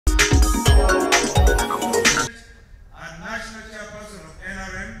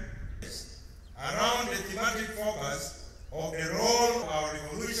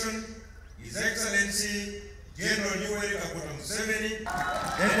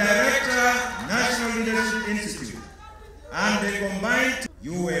Director, National Leadership Institute, and the combined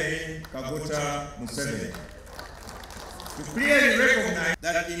Yoweri Kaguta Museveni, to clearly recognize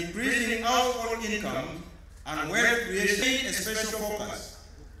that increasing household income and wealth creation a special focus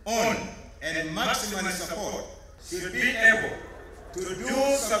on and maximally support should be able to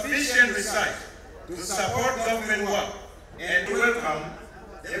do sufficient research to support government work and to welcome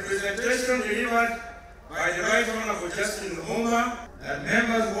the presentation delivered by the Right Honorable Justice Ngoma, that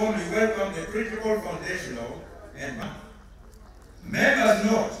members warmly welcome the critical foundational and members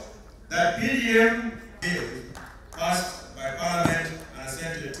note that PDM bill passed by Parliament and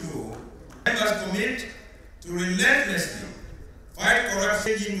assented to. Members commit to relentlessly fight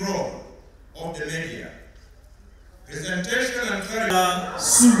corruption role of the media. Presentation and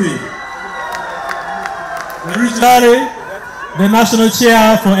Subi, the National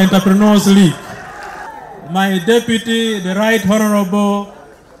Chair for Entrepreneurs League. My Deputy, the Right Honorable,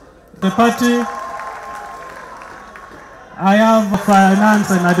 the party. I have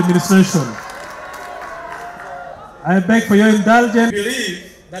Finance and Administration. I beg for your indulgence. I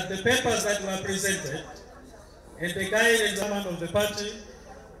believe that the papers that were presented and the guidance of the party,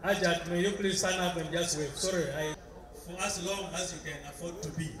 Ajat, may you please stand up and just wave. Sorry, for as long as you can afford to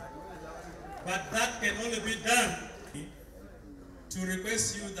be. But that can only be done to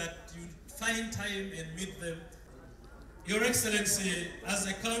request you that you find time and meet them. Your Excellency, as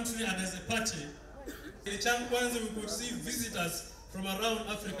a country and as a party, in Chankwanzi we could see visitors from around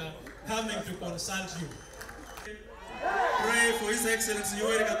Africa coming to consult you. Pray for His Excellency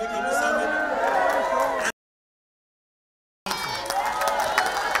Yoweri Kaguta Museveni.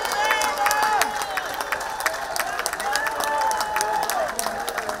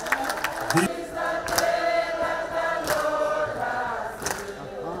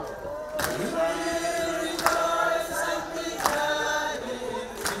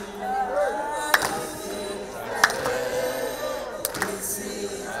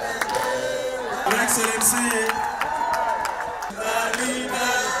 Your Excellency,